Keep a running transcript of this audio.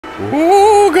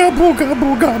Ooga booga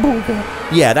booga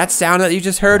booga. Yeah, that sound that you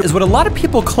just heard is what a lot of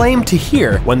people claim to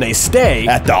hear when they stay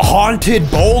at the haunted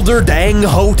Boulder Dang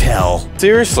Hotel.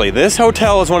 Seriously, this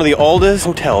hotel is one of the oldest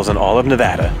hotels in all of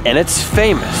Nevada, and it's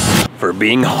famous for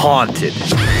being haunted.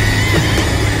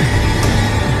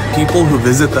 People who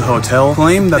visit the hotel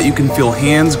claim that you can feel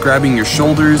hands grabbing your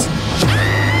shoulders.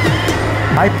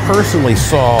 I personally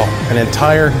saw an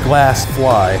entire glass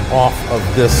fly off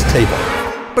of this table.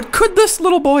 But could this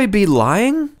little boy be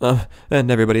lying?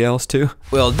 And everybody else too?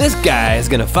 Well, this guy is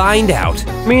gonna find out.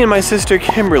 Me and my sister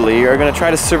Kimberly are gonna try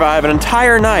to survive an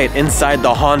entire night inside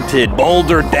the haunted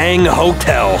Boulder Dang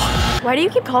Hotel. Why do you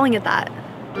keep calling it that?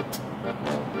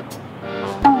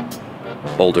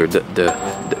 Boulder, we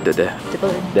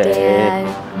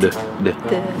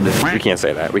can't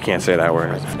say that. We can't say that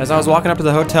word. As I was walking up to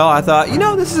the hotel, I thought, you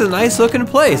know, this is a nice looking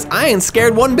place. I ain't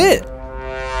scared one bit.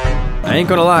 I ain't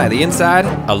gonna lie, the inside,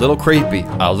 a little creepy,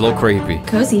 a little creepy.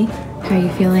 Cozy. How are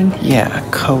you feeling? Yeah,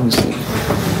 cozy.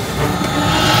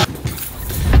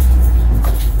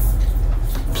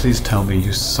 Please tell me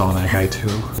you saw that guy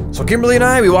too. So Kimberly and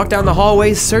I, we walked down the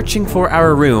hallway searching for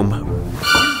our room.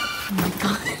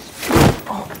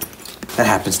 That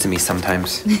happens to me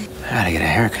sometimes. I gotta get a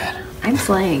haircut. I'm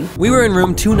slaying. We were in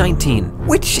room 219,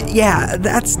 which, yeah,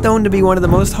 that's known to be one of the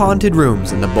most haunted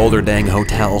rooms in the Boulder Dang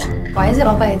Hotel. Why is it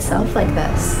all by itself like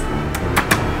this?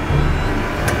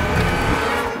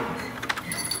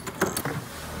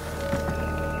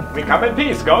 We come in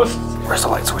peace, ghosts. Where's the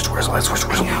light switch? Where's the light switch?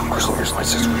 Where's the light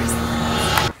switch?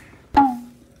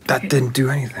 That didn't do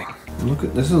anything. Look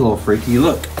at this is a little freaky.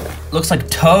 Look. Looks like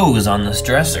toes on this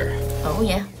dresser. Oh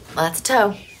yeah, well, that's a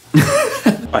toe.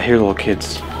 I hear little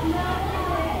kids.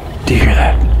 Do you hear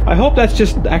that? I hope that's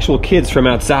just actual kids from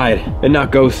outside and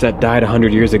not ghosts that died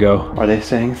 100 years ago. Are they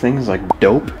saying things like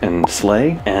dope and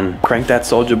slay and crank that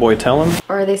soldier boy tell him?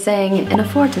 Or are they saying in a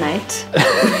fortnight?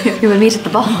 You would meet at the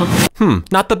ball.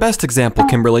 Not the best example,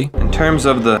 Kimberly. In terms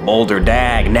of the Boulder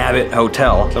Dang Nabbit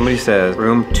Hotel, somebody says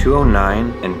room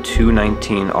 209 and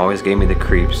 219 always gave me the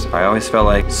creeps. I always felt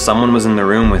like someone was in the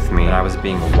room with me and I was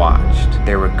being watched.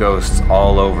 There were ghosts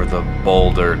all over the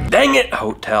Boulder Dang It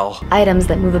Hotel. Items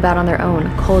that move about on their own,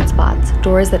 cold spots,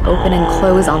 doors that open and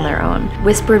close on their own.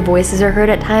 Whispered voices are heard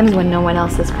at times when no one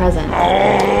else is present. Oh,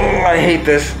 I hate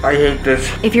this. I hate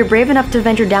this. If you're brave enough to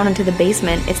venture down into the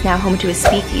basement, it's now home to a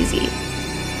speakeasy.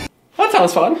 That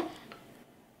sounds fun.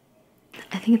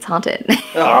 I think it's haunted.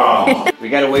 Oh, we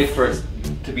gotta wait for it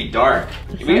to be dark.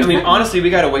 I mean, honestly, we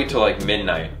gotta wait till like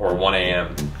midnight or 1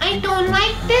 a.m. I don't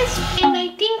like this, and I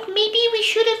think maybe we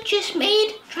should have just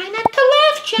made try not to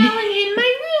laugh challenge in my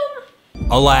room.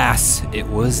 Alas, it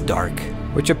was dark.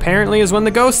 Which apparently is when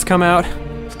the ghosts come out.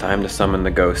 It's time to summon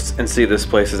the ghosts and see if this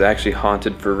place is actually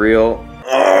haunted for real.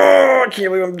 Oh, I can't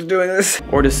believe I'm doing this.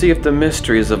 Or to see if the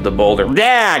mysteries of the Boulder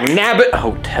Dang Nabbit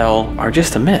Hotel are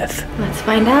just a myth. Let's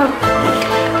find out.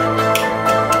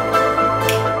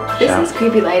 This is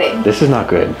creepy lighting. This is not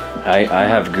good. I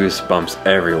have goosebumps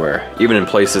everywhere. Even in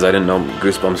places I didn't know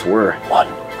goosebumps were. 1,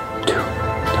 2, 3.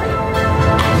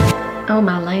 Oh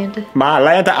my land. My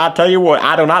Atlanta, I tell you what,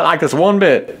 I do not like this one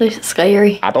bit. This is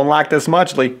scary. I don't like this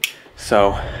muchly.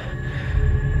 So,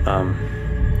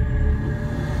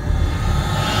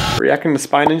 reacting to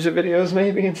Spy Ninja videos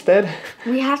maybe instead?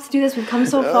 We have to do this, we've come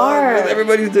so far.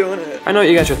 Everybody's doing it. I know what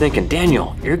you guys are thinking,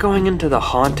 Daniel, you're going into the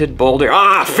haunted Boulder,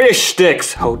 fish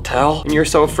sticks hotel, and you're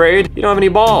so afraid you don't have any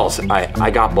balls. I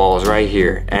got balls right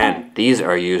here, and these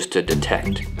are used to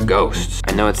detect ghosts.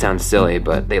 I know it sounds silly,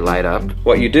 but they light up.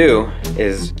 What you do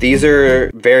is, these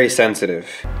are very sensitive.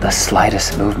 The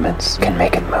slightest movements can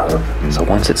make it move. So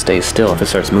once it stays still, if it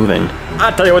starts moving.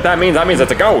 I tell you what that means. That means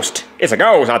it's a ghost. It's a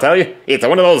ghost, I tell you. It's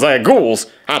one of those ghouls.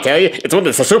 I tell you, it's one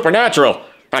that's supernatural.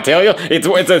 I tell you, it's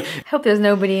a... I hope there's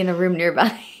nobody in a room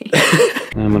nearby.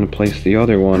 I'm gonna place the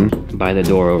other one by the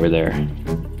door over there.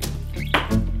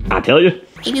 I tell you.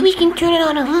 Maybe we can turn it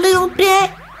on a little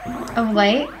bit. Oh,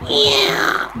 light?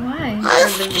 Yeah. Why?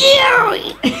 That's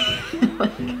scary.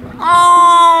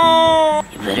 Oh.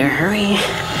 You better hurry.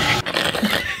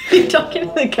 You're talking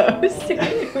to the ghost?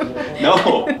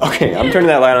 No. Okay, I'm turning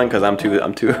that light on because I'm too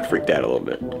freaked out a little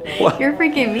bit. What? You're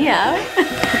freaking me out.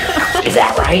 Is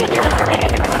that right?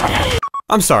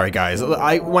 I'm sorry, guys.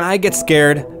 When I get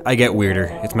scared, I get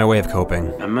weirder. It's my way of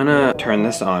coping. I'm gonna turn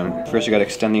this on. First, you gotta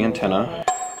extend the antenna.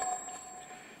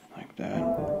 Like that.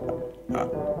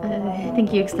 I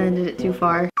think you extended it too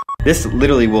far. This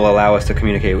literally will allow us to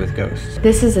communicate with ghosts.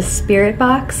 This is a spirit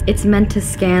box. It's meant to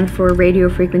scan for radio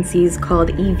frequencies called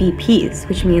EVPs,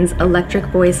 which means electric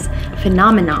voice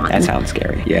phenomenon. That sounds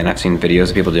scary. Yeah, and I've seen videos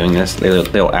of people doing this.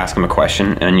 They'll ask them a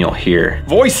question and you'll hear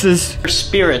voices.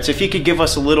 Spirits, if you could give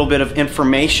us a little bit of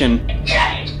information.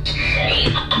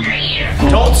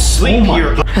 Don't sleep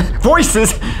here.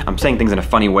 Voices! I'm saying things in a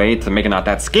funny way to make it not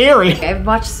that scary. I've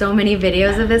watched so many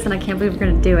videos of this and I can't believe we're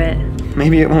gonna do it.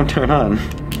 Maybe it won't turn on.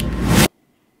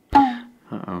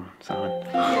 Uh-oh, it's on.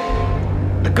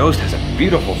 The ghost has a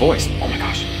beautiful voice. Oh my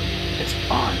gosh, it's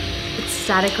on. It's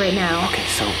static right now. Okay,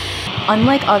 so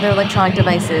Unlike other electronic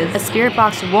devices, a spirit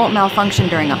box won't malfunction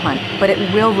during a hunt, but it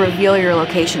will reveal your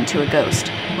location to a ghost.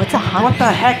 What's a hunt? what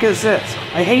the heck is this?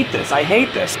 I hate this. I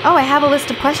hate this. Oh, I have a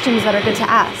list of questions that are good to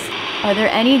ask. Are there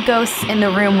any ghosts in the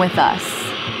room with us?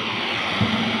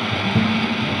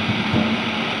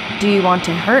 Do you want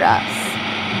to hurt us?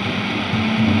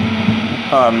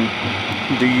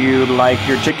 Do you like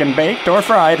your chicken baked or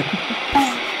fried?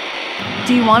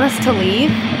 Do you want us to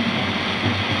leave?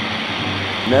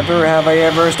 Never have I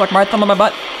ever stuck my thumb in my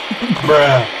butt.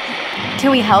 Bruh.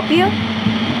 Can we help you?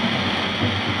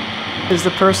 Is the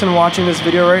person watching this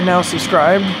video right now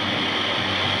subscribed?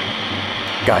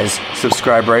 Guys,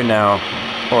 subscribe right now.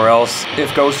 Or else,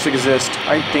 if ghosts exist,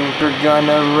 I think they're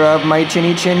gonna rub my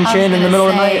chinny chin chin in the middle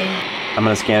of the night. I'm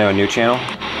gonna scan to a new channel.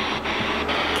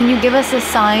 Can you give us a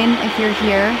sign if you're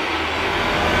here?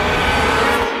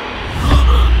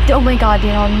 Oh my god,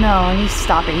 Daniel, no, you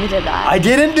stop it, you did that. I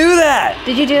didn't do that!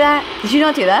 Did you do that? Did you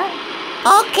not do that?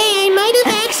 Okay, I might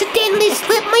have accidentally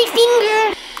slipped my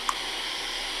finger.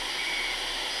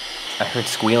 I heard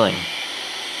squealing.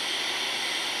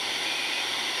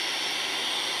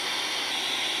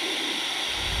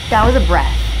 That was a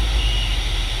breath.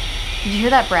 Did you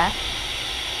hear that breath?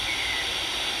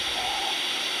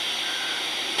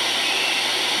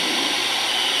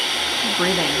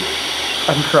 Breathing.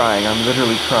 I'm crying, I'm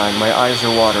literally crying. My eyes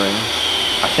are watering.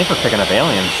 I think we're picking up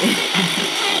aliens.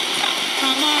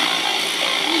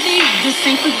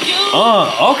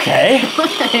 Oh, okay.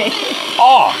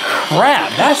 Oh,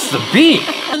 crap, that's the beat.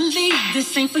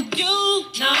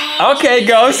 Okay,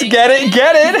 ghost, get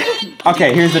it.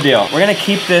 Okay, here's the deal. We're gonna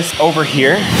keep this over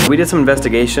here. We did some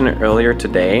investigation earlier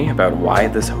today about why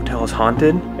this hotel is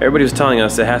haunted. Everybody was telling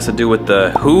us it has to do with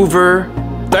the Hoover.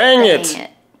 Dang it!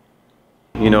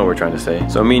 You know what we're trying to say.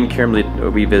 So me and Kimberly,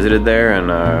 we visited there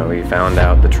and we found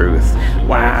out the truth.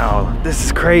 Wow, this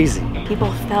is crazy.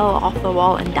 People fell off the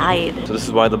wall and died. So this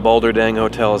is why the Boulder dang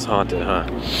hotel is haunted, huh?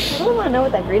 I don't want to know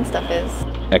what that green stuff is.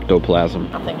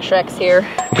 Ectoplasm. I think Shrek's here.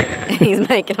 He's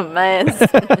making a mess.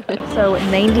 So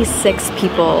 96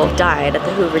 people died at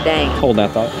the Hoover Dang. Hold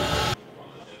that thought.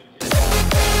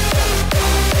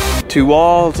 To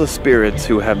all the spirits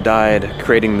who have died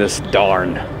creating this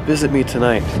darn, visit me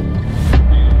tonight.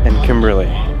 And Kimberly,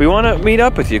 we want to meet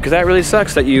up with you because that really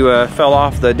sucks that you fell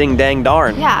off the ding dang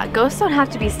darn. Yeah, ghosts don't have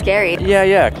to be scary.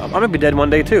 Yeah, I'm gonna be dead one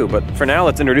day too, but for now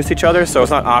let's introduce each other so it's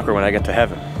not awkward when I get to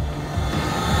heaven.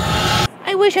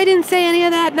 I wish I didn't say any of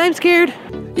that and I'm scared.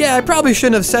 Yeah, I probably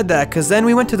shouldn't have said that, because then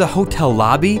we went to the hotel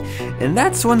lobby, and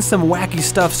that's when some wacky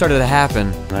stuff started to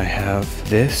happen. I have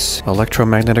this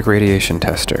electromagnetic radiation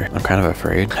tester. I'm kind of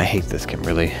afraid. I hate this,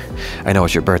 Kimberly. I know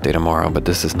it's your birthday tomorrow, but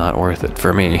this is not worth it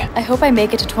for me. I hope I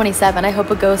make it to 27. I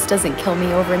hope a ghost doesn't kill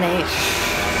me overnight.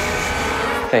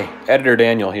 Hey, editor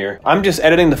Daniel here. I'm just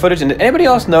editing the footage, and did anybody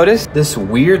else notice this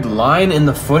weird line in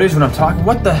the footage when I'm talking?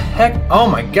 What the heck? Oh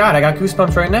my god, I got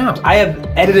goosebumps right now. I have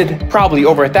edited probably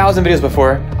over 1,000 videos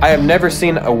before. I have never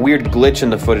seen a weird glitch in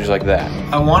the footage like that.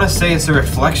 I want to say it's a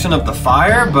reflection of the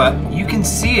fire, but you can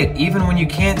see it even when you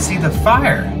can't see the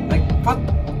fire. Like,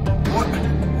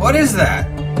 what is that?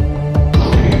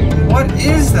 What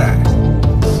is that?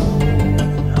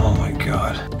 Oh my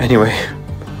god. Anyway.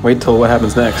 Wait till what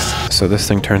happens next. So this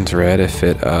thing turns red if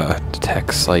it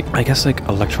detects I guess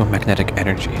electromagnetic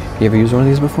energy. You ever used one of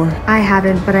these before? I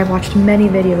haven't, but I've watched many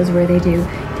videos where they do.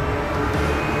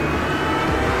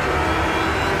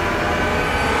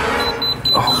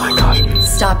 Oh my gosh.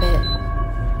 Stop it.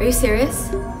 Are you serious?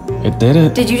 It did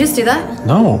it. Did you just do that?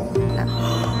 No.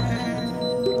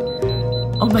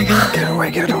 Oh my god. Get it away,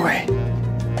 get it away.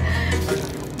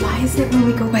 Why is it when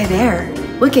we go by there?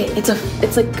 Look it,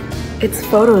 it's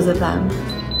photos of them.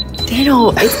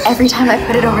 Daniel, it's every time I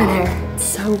put it over there. It's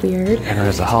so weird. And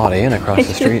there's a Holiday Inn across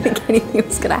the street. I didn't think anything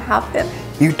was gonna happen.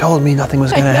 You told me nothing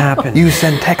was gonna happen. You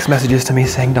sent text messages to me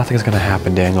saying nothing's gonna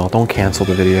happen, Daniel. Don't cancel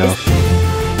the video.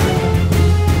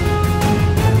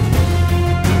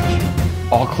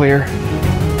 All clear.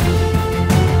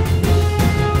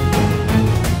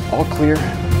 All clear.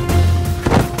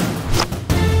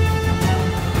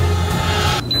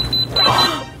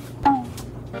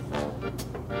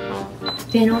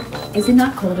 Daniel, is it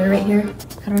not colder right here?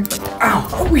 How do I... Ow!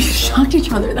 Oh, we shocked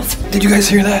each other. That's... Did you guys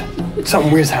hear that?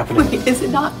 Something weird's happening. Wait, is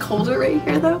it not colder right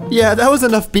here though? Yeah, that was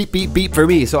enough beep, beep, beep for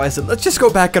me. So I said, let's just go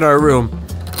back in our room.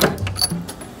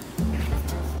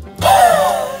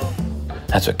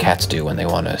 That's what cats do when they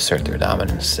want to assert their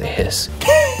dominance. They hiss.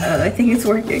 I think it's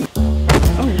working.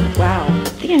 Oh, wow.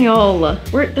 Daniel,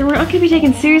 we're not gonna be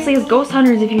taken seriously as ghost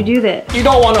hunters if you do this. You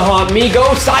don't want to haunt me,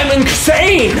 ghost. I'm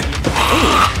insane.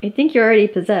 I think you're already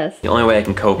possessed. The only way I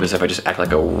can cope is if I just act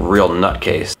like a real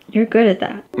nutcase. You're good at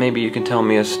that. Maybe you can tell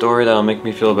me a story that'll make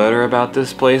me feel better about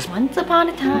this place. Once upon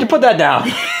a time. Put that down.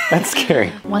 That's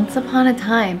scary. Once upon a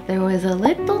time, there was a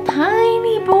little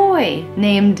tiny boy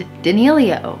named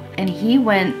Danielio, and he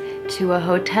went to a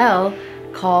hotel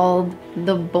called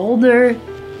the Boulder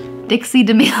Dixie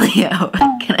D'Amelio.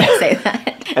 Can I say that?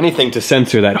 Anything to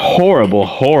censor that horrible,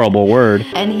 horrible word.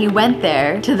 And he went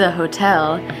there to the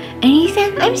hotel, and he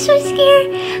said, "I'm so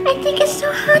scared. I think it's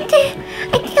so haunted.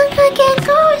 I think I'll get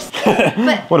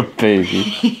ghosts." What a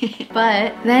baby.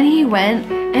 But then he went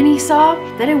and he saw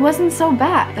that it wasn't so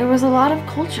bad. There was a lot of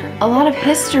culture, a lot of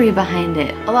history behind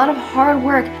it, a lot of hard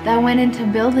work that went into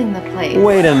building the place.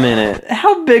 Wait a minute.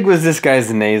 How big was this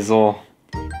guy's nasal?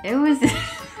 It was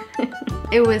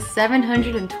it was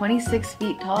 726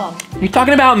 feet tall. You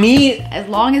talking about me? As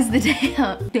long as the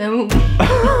damn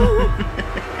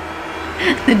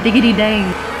the diggity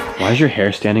dang. Why is your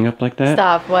hair standing up like that?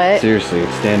 Stop, what? Seriously,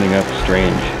 it's standing up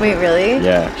strange. Wait, really?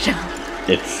 Yeah.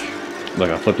 It's, look,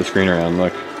 I'll flip the screen around,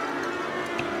 look.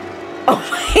 Oh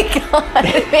my god,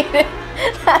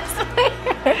 that's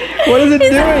weird. What is it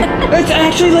doing? It's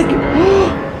actually like,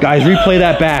 guys, replay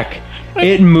that back.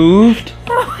 It moved.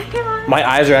 Oh my god. My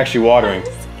eyes are actually watering.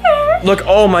 Look,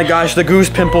 oh my gosh, the goose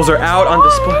pimples are out on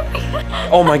display.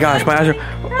 Oh my gosh, my eyes are,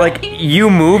 like, you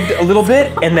moved a little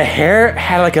bit and the hair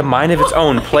had like a mind of its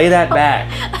own. Play that back.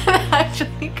 I'm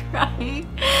actually crying.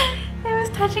 It was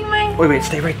touching my hair. Wait,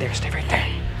 stay right there, stay right there.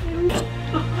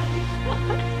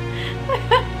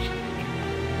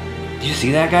 Do you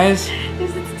see that, guys?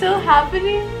 Is it still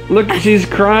happening? Look, she's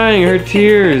crying, her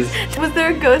tears. Was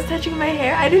there a ghost touching my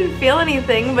hair? I didn't feel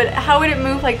anything, but how would it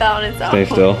move like that on its own? Stay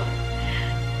still.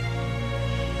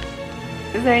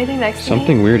 Is there anything next to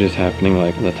Something weird is happening,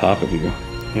 like, on the top of you.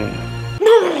 Yeah.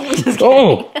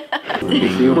 Oh! You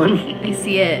see one? I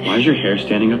see it. Why is your hair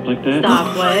standing up like that?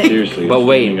 Stop, what? Seriously. But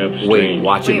wait, wait,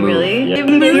 watch it move. Really? Yeah. It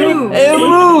moves. It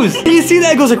moves! Do you see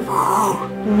that? It goes like,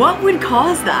 What would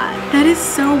cause that? That is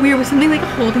so weird. Was something like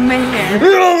holding my hair?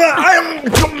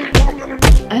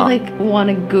 I like want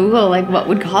to Google like what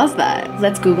would cause that.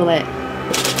 Let's Google it.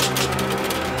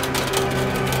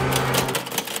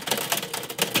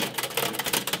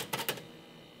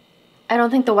 I don't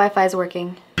think the Wi-Fi is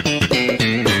working.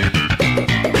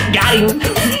 Got him.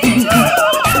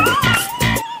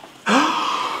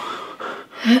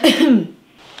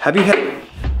 have you had...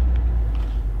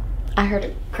 I heard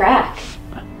a crack.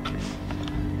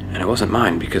 And it wasn't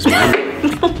mine because mine...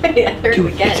 Wait, I heard it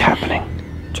again. It's happening.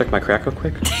 Check my crack real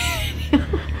quick.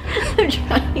 I'm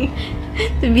trying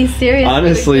to be serious.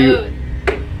 Honestly.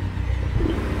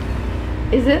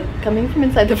 Is it coming from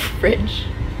inside the fridge?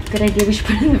 Good idea, we should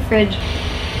put it in the fridge.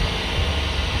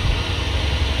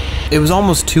 It was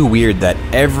almost too weird that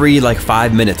every like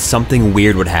 5 minutes something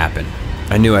weird would happen.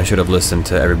 I knew I should have listened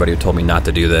to everybody who told me not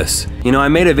to do this. You know, I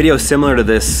made a video similar to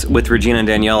this with Regina and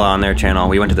Daniela on their channel.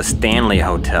 We went to the Stanley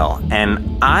Hotel,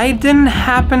 and I didn't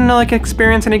happen to like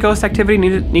experience any ghost activity,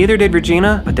 neither did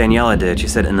Regina, but Daniela did. She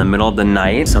said in the middle of the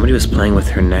night, somebody was playing with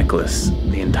her necklace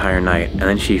the entire night, and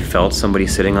then she felt somebody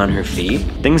sitting on her feet.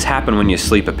 Things happen when you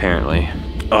sleep, apparently.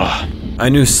 Ugh. I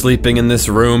knew sleeping in this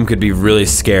room could be really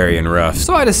scary and rough,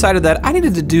 so I decided that I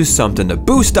needed to do something to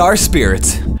boost our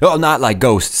spirits. Well, not like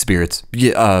ghost spirits.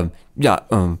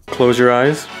 Close your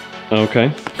eyes.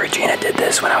 Okay. Regina did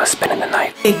this when I was spending the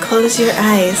night. Okay, close your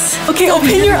eyes. Okay, open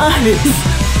your eyes.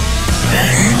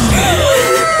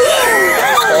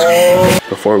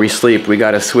 Before we sleep, we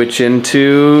gotta switch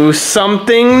into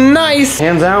something nice.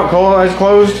 Hands out, Cole, eyes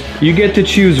closed. You get to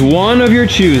choose one of your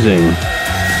choosing.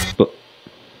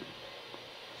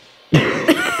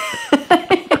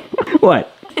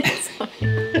 What?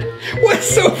 What's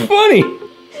so funny?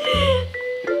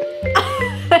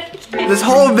 This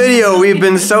whole video we've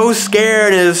been so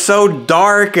scared and it's so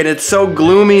dark and it's so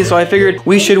gloomy, so I figured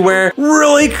we should wear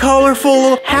really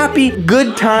colorful, happy,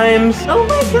 good times. Oh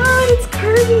my god, it's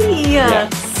Kirby! Yeah.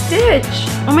 Stitch!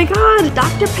 Oh my god,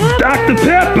 Dr. Pepper! Dr.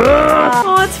 Pepper!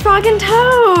 Oh, it's Frog and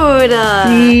Toad!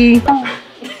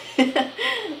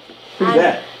 Who's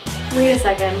that? Wait a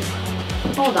second.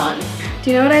 Hold on. Do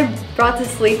you know what I brought to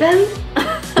sleep in?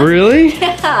 Really?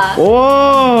 Yeah.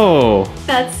 Whoa!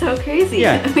 That's so crazy.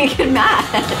 Yeah. We get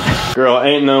mad. Girl,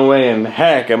 ain't no way in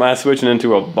heck am I switching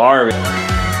into a Barbie.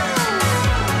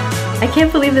 I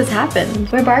can't believe this happened.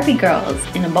 We're Barbie girls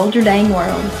in a Boulder dang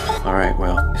world. All right,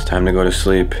 well, it's time to go to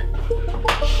sleep.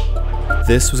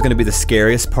 This was gonna be the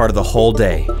scariest part of the whole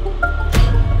day.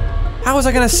 How was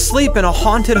I gonna sleep in a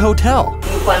haunted hotel?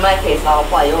 You play my case, I'll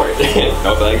play yours.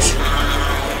 No thanks.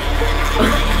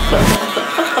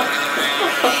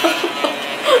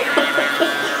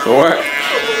 What?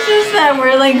 It's just that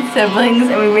we're like siblings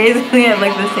and we basically have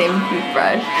like the same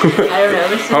toothbrush. I don't know.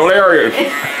 It's just Hilarious.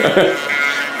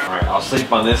 All right, I'll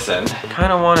sleep on this end.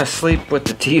 Kind of want to sleep with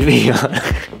the TV on.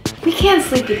 We can't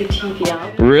sleep with the TV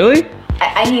on. Really?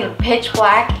 I need pitch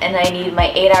black and I need my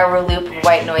 8-hour loop of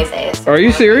white noises. Are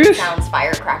you serious? Sounds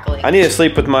fire crackling. I need to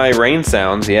sleep with my rain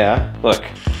sounds, yeah. Look.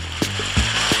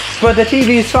 But the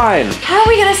TV's fine. How are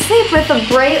we gonna sleep with the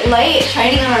bright light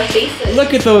shining on our faces?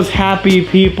 Look at those happy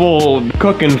people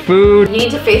cooking food. You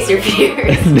need to face your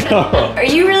fears. No. Are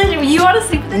you really, you wanna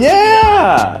sleep with the TV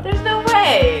Yeah. on? There's no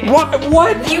way.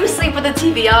 What? You sleep with the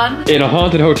TV on? In a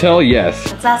haunted hotel, yes.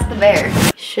 Let's ask the bear.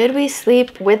 Should we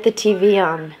sleep with the TV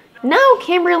on? No,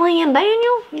 Kimberly and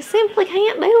Daniel. You simply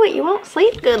can't do it. You won't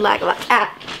sleep good like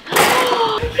that.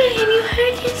 Look at him, you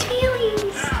hurt his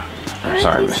feelings. I'm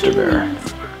sorry, Mr. Bear.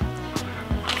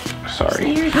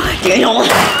 Sorry. Daniel!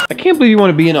 I can't believe you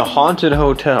want to be in a haunted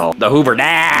hotel. The Hoover,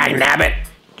 nabbit.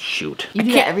 Shoot. You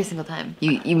do that every single time.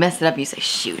 You mess it up, you say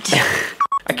shoot.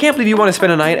 I can't believe you want to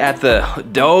spend a night at the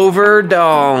Dover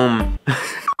Dome.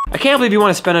 I can't believe you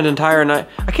want to spend an entire night.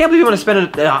 I can't believe you want to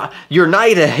spend your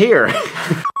night here.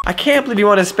 I can't believe you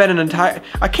want to spend an entire.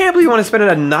 I can't believe you want to spend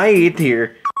a night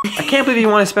here. I can't believe you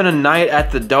want to spend a night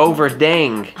at the Dover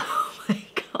Dang. Oh my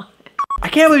god. I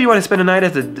can't believe you want to spend a night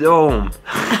at the Dome.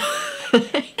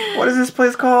 What is this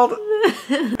place called?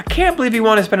 I can't believe you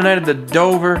want to spend a night at the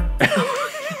Dover.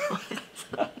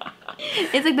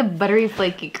 It's like the buttery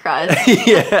flaky crust.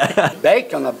 Yeah.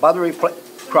 Baked on a buttery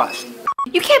crust.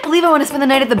 You can't believe I want to spend the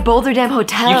night at the Boulder Dam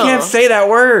Hotel. You can't say that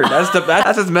word. That's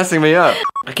what's messing me up.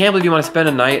 I can't believe you want to spend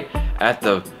a night at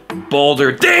the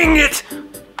Boulder, dang it,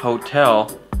 Hotel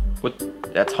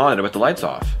that's haunted with the lights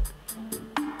off.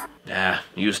 Nah,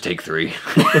 you just take 3.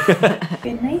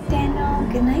 Good night, Daniel.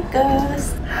 Good night,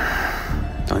 Ghost.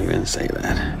 Don't even say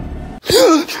that.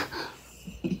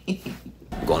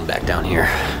 I'm going back down here.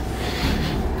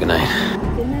 Good night.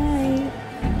 Good night.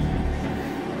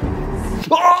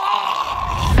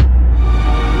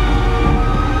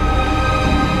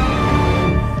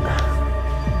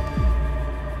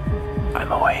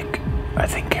 I'm awake. I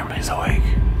think Kimberly's awake.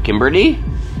 Kimberly?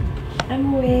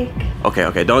 I'm awake.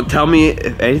 Okay, don't tell me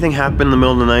if anything happened in the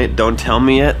middle of the night. Don't tell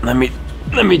me yet. Let me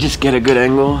just get a good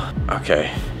angle.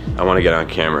 Okay, I want to get on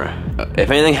camera.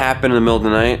 If anything happened in the middle of the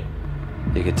night,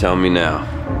 you can tell me now.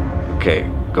 Okay,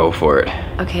 go for it.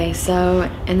 Okay, so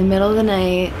in the middle of the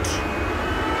night,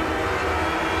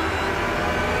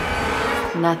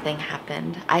 nothing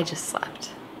happened. I just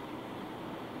slept.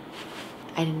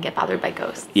 I didn't get bothered by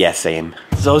ghosts. Yeah, same.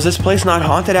 So is this place not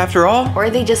haunted after all? Or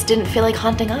they just didn't feel like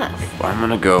haunting us. Well, I'm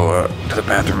gonna go to the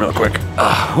bathroom real quick.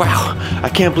 Wow, I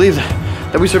can't believe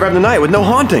that we survived the night with no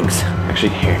hauntings. Actually,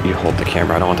 here, you hold the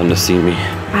camera. I don't want them to see me.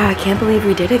 Wow, I can't believe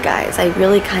we did it, guys. I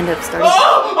really kind of started.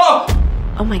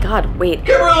 Oh my god, wait.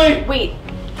 Kimberly! Wait.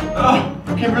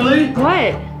 Kimberly?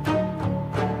 What?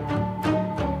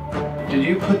 Did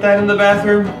you put that in the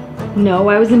bathroom? No,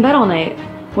 I was in bed all night.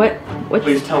 What?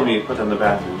 Please tell me you put that in the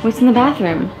bathroom. What's in the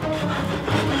bathroom?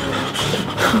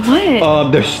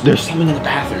 What? There's someone in the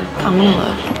bathroom. I'm gonna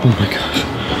look. Oh my gosh.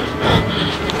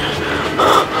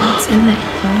 What's in there?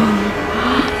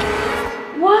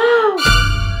 Wow!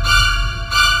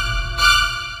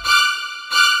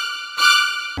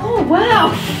 Oh,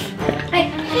 wow!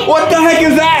 What the heck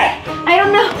is that? I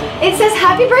don't know. It says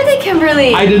happy birthday,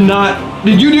 Kimberly. I did not.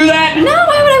 Did you do that? No,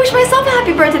 why would I wish myself a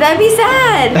happy birthday? That'd be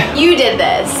sad. You did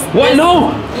this. What?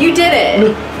 No. You did it. No.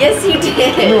 Yes, you did.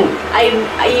 No.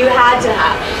 You had to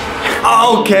have.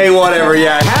 Okay, whatever,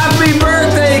 yeah. Happy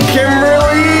birthday,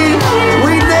 Kimberly!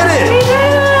 We did it!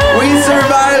 We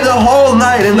survived the whole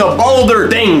night in the Boulder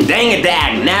dang it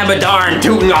dag nabadarn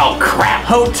tootin' all crap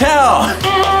hotel!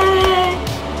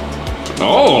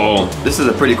 Oh, this is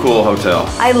a pretty cool hotel.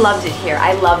 I loved it here.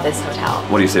 I love this hotel.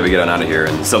 What do you say we get on out of here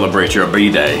and celebrate your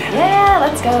B-Day? Yeah,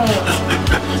 let's go.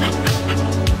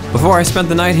 Before I spent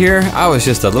the night here, I was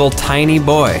just a little tiny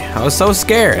boy. I was so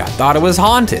scared, I thought it was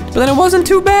haunted. But then it wasn't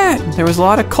too bad. There was a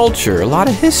lot of culture, a lot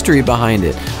of history behind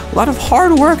it, a lot of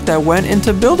hard work that went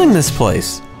into building this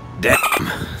place. Damn,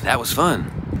 that was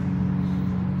fun.